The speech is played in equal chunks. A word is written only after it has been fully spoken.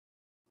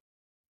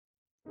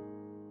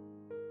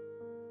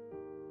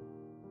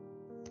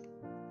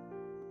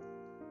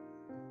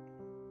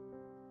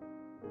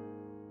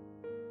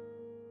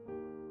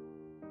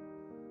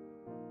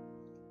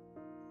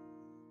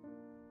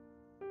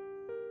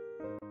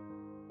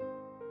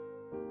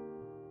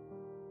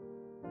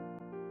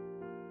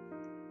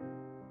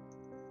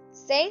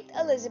Saint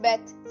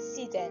Elizabeth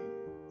Seton.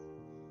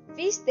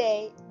 Feast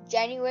Day,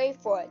 January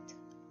 4th.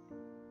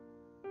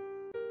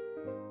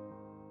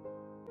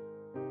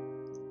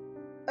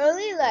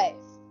 Early life.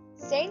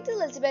 Saint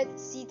Elizabeth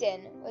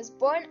Seton was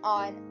born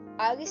on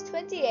August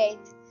 28,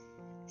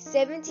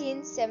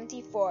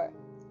 1774,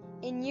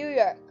 in New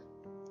York.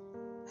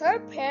 Her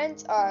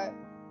parents are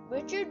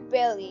Richard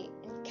Bailey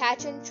and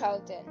Catherine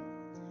Charlton.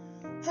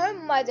 Her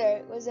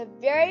mother was a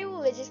very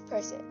religious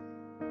person.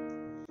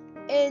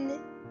 In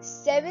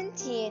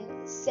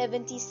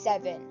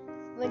 1777,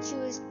 when she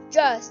was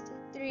just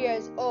 3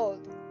 years old,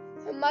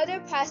 her mother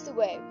passed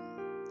away.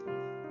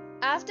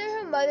 After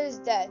her mother's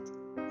death,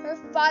 her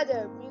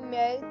father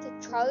remarried to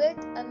Charlotte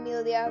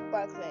Amelia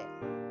Barclay.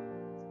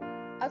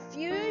 A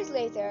few years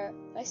later,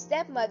 her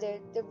stepmother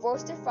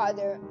divorced her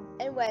father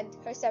and went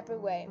her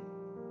separate way.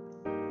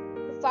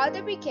 Her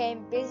father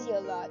became busy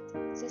a lot,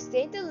 so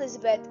Saint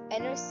Elizabeth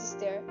and her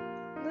sister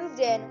moved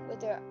in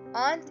with her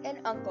aunt and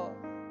uncle.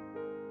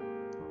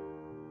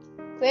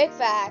 Quick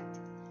fact: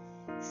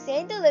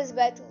 Saint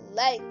Elizabeth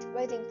liked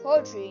writing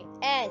poetry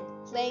and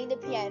playing the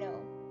piano.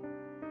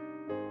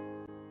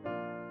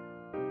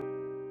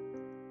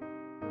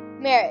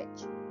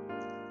 Marriage.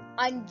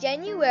 On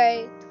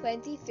January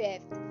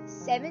 25,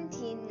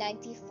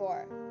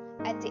 1794,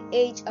 at the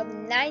age of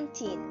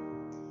 19,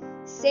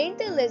 Saint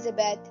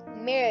Elizabeth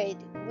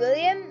married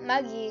William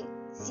Magee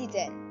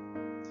Seton.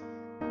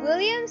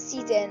 William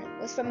Seton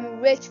was from a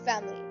rich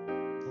family.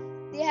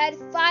 They had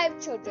 5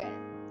 children: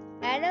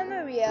 Anna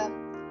Maria,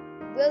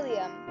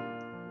 William,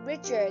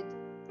 Richard,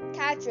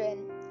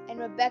 Catherine, and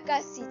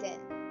Rebecca Seton.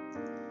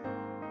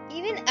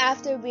 Even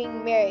after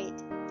being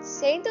married,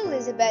 Saint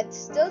Elizabeth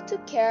still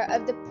took care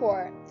of the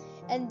poor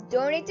and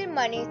donated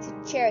money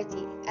to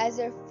charity as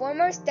her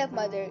former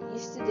stepmother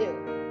used to do.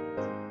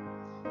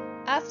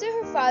 After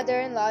her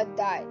father-in-law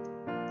died,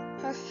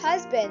 her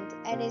husband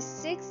and his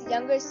 6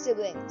 younger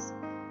siblings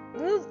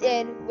moved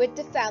in with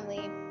the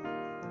family.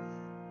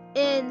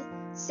 In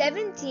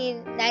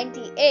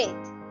 1798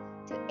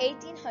 to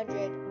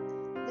 1800,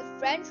 the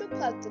French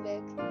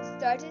Republic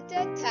started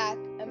to attack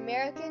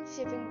American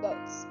shipping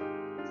boats.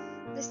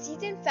 The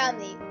Seton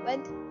family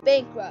went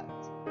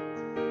bankrupt.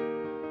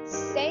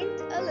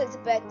 Saint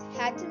Elizabeth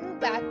had to move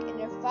back in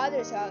her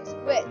father's house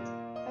with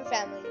her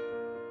family.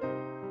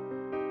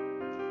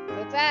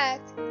 In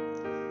fact,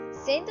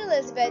 Saint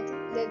Elizabeth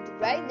lived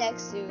right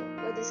next to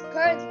what is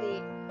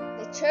currently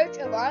the Church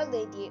of Our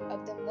Lady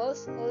of the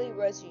Most Holy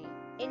Rosary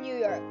in New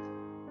York.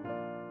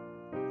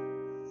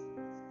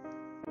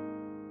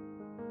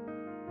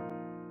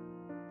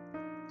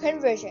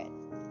 Conversion.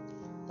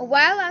 A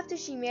while after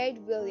she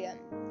married William,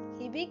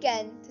 he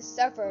began to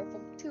suffer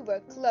from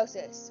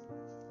tuberculosis.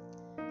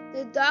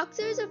 The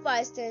doctors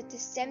advised her to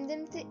send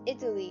him to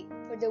Italy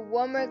for the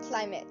warmer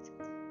climate,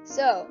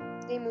 so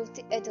they moved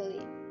to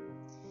Italy.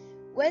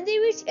 When they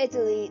reached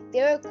Italy,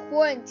 they were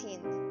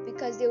quarantined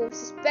because they were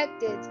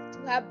suspected to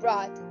have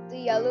brought the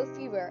yellow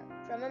fever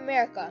from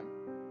America.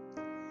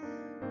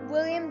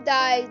 William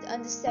died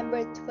on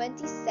December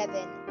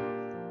 27,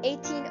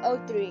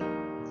 1803.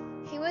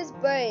 He was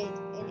buried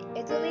in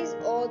Italy's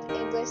Old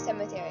English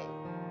Cemetery.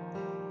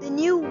 The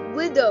new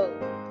widow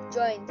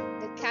joined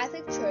the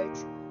Catholic Church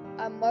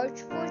on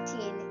March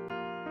 14,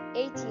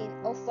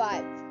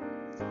 1805.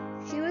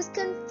 She was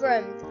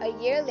confirmed a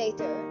year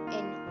later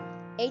in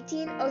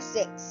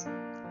 1806.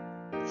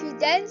 She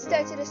then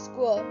started a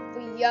school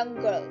for young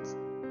girls.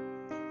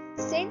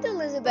 Saint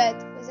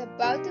Elizabeth was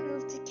about to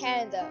move to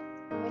Canada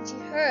when she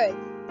heard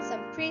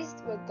some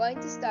priests were going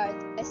to start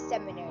a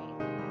seminary.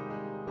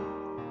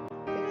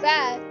 In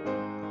fact,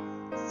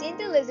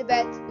 Saint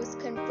Elizabeth was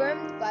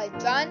confirmed by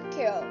John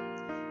Carroll,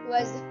 who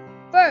was the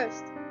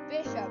first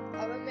Bishop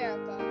of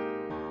America.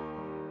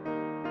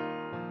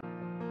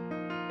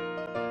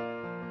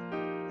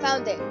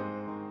 Founding.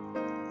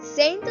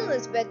 Saint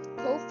Elizabeth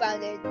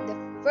co-founded the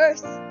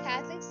first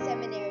Catholic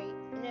seminary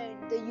in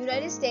the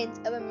United States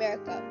of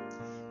America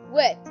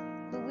with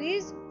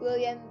Louise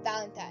William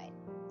Valentine.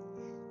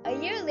 A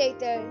year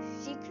later,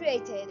 she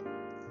created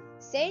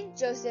St.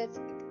 Joseph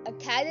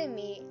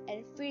Academy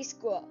and Free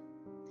School.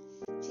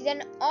 She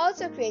then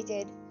also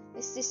created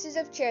the Sisters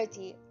of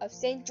Charity of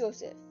St.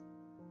 Joseph,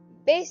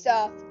 based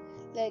off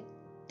the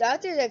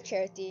Daughters of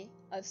Charity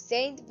of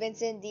St.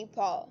 Vincent de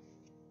Paul.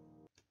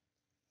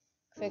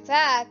 Quick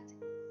fact: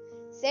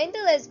 Saint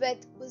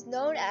Elizabeth was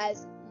known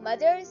as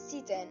Mother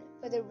Seton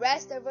for the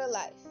rest of her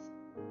life.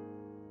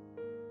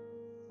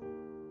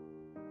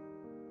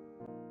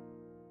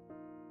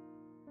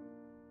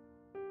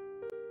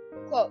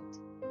 Quote,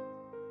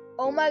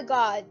 "O my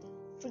God,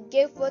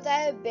 forgive what I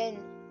have been,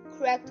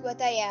 correct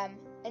what I am,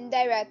 and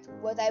direct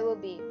what I will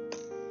be."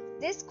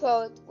 This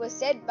quote was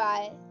said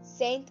by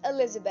Saint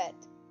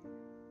Elizabeth.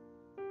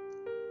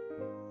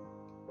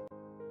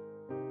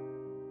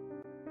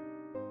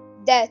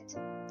 Death.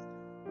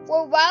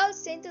 For a while,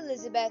 Saint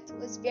Elizabeth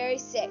was very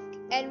sick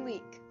and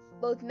weak,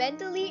 both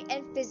mentally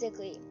and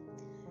physically.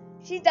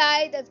 She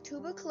died of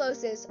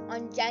tuberculosis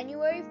on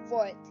January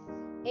 4,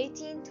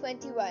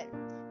 1821,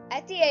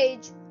 at the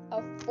age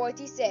of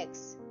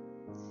 46.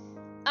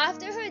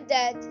 After her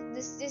death,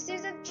 the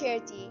Sisters of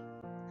Charity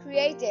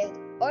created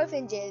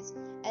orphanages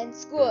and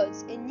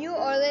schools in New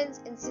Orleans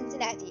and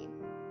Cincinnati.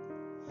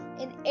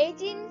 In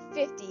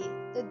 1850,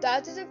 the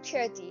Daughters of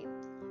Charity,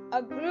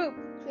 a group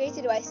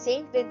created by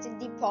St. Vincent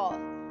de Paul,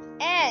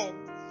 and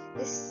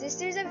the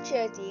Sisters of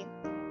Charity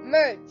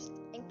merged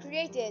and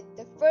created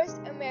the first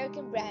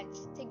American branch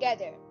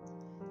together,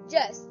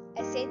 just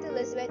as St.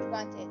 Elizabeth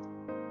wanted.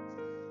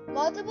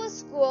 Multiple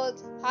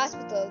schools,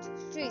 hospitals,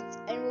 streets,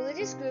 and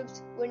religious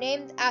groups were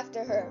named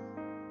after her.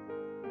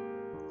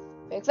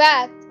 Quick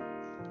fact: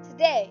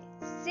 today,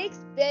 6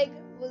 big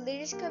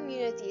religious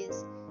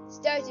communities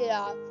started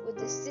off with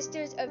the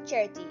Sisters of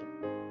Charity.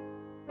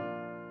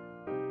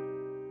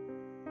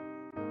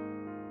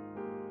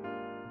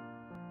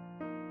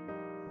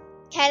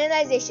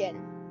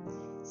 Canonization.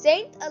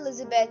 Saint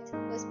Elizabeth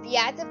was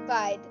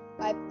beatified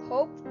by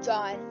Pope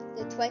John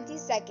the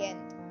 22nd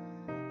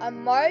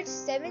on March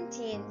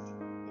 17,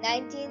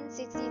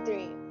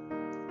 1963.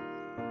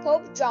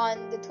 Pope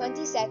John the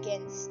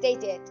 22nd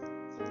stated,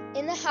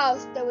 "In a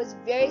house that was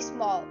very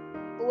small,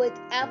 but with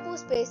ample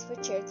space for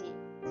charity,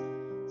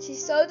 she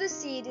sowed the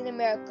seed in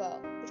America,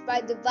 which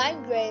by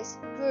divine grace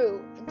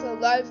grew into a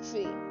large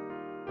tree."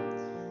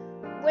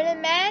 When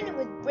a man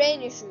with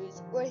brain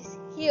issues was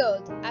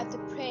healed after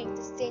praying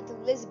to Saint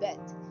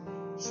Elizabeth,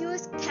 she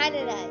was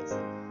canonized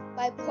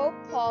by Pope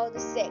Paul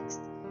VI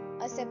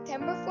on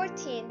September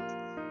 14,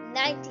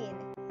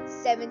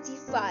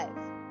 1975.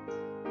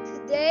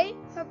 Today,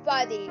 her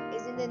body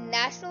is in the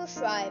National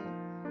Shrine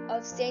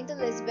of St.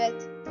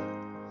 Elizabeth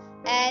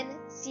Ann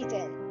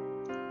Seton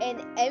in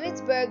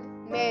Emmitsburg,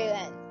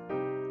 Maryland.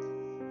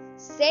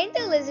 St.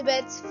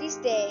 Elizabeth's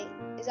feast day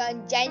is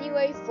on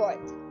January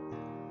 4th.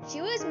 She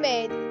was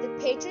made the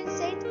patron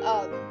saint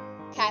of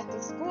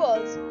Catholic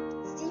schools,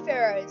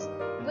 seafarers,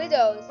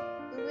 widows,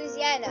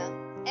 Louisiana,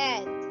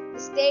 and the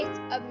state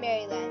of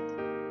Maryland.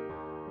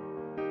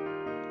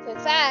 Quick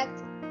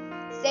fact: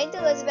 St.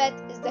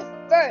 Elizabeth is the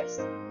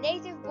first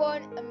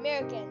native-born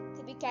American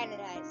to be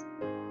canonized.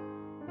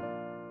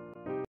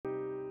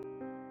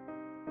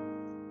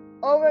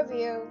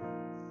 Overview: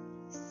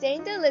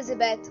 St.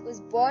 Elizabeth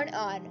was born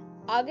on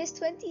August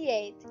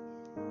 28,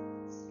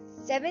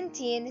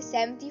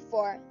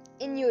 1774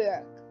 in New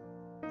York.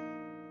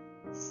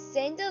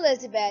 St.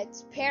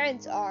 Elizabeth's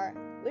parents are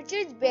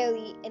Richard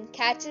Bailey and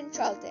Catherine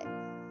Charlton.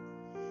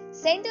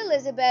 St.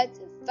 Elizabeth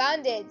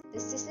founded the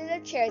Sisters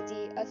of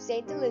Charity of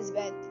St.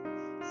 Elizabeth,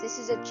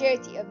 Sisters of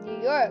Charity of New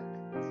York,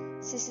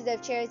 Sisters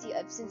of Charity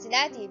of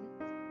Cincinnati,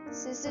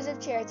 Sisters of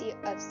Charity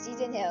of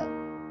Seton Hill.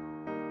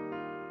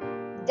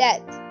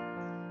 Death: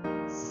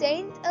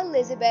 St.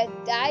 Elizabeth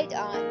died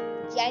on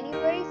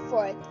January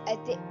 4th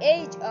at the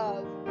age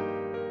of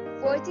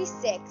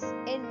 46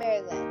 in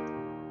Maryland.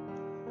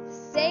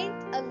 St.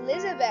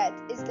 Elizabeth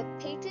is the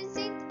patron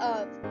saint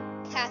of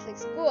Catholic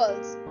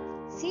schools,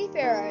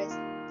 seafarers,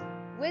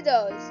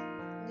 widows,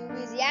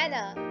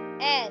 Louisiana,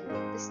 and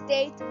the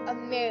state of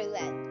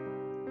Maryland.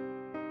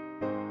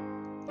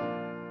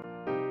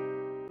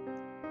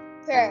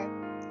 Prayer.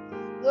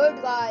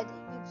 Lord God,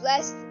 you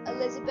blessed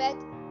Elizabeth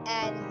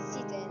Ann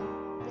Seton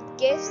with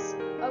gifts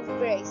of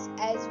grace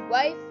as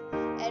wife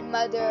and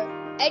mother,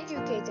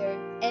 educator,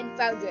 and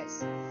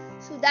foundress,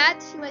 so that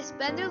she might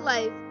spend her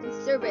life in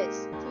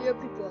service to your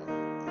people.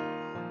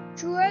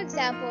 Through her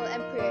example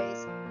and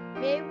prayers,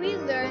 may we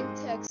learn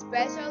to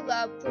express our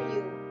love for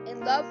you and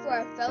love for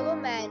our fellow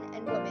man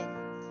and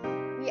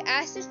woman. We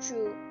ask this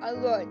through our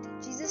Lord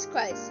Jesus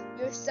Christ,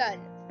 your Son,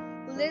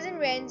 who lives and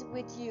reigns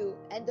with you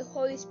and the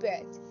Holy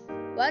Spirit,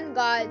 one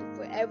God,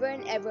 forever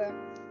and ever.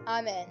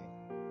 Amen.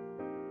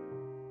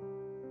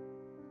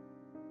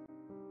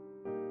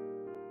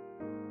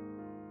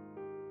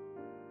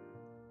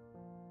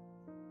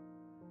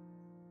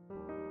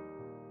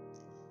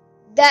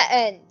 The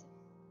end.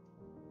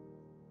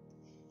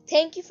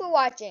 Thank you for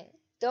watching.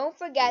 Don't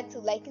forget to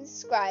like and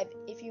subscribe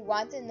if you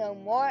want to know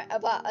more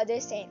about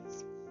other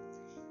saints.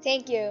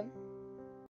 Thank you.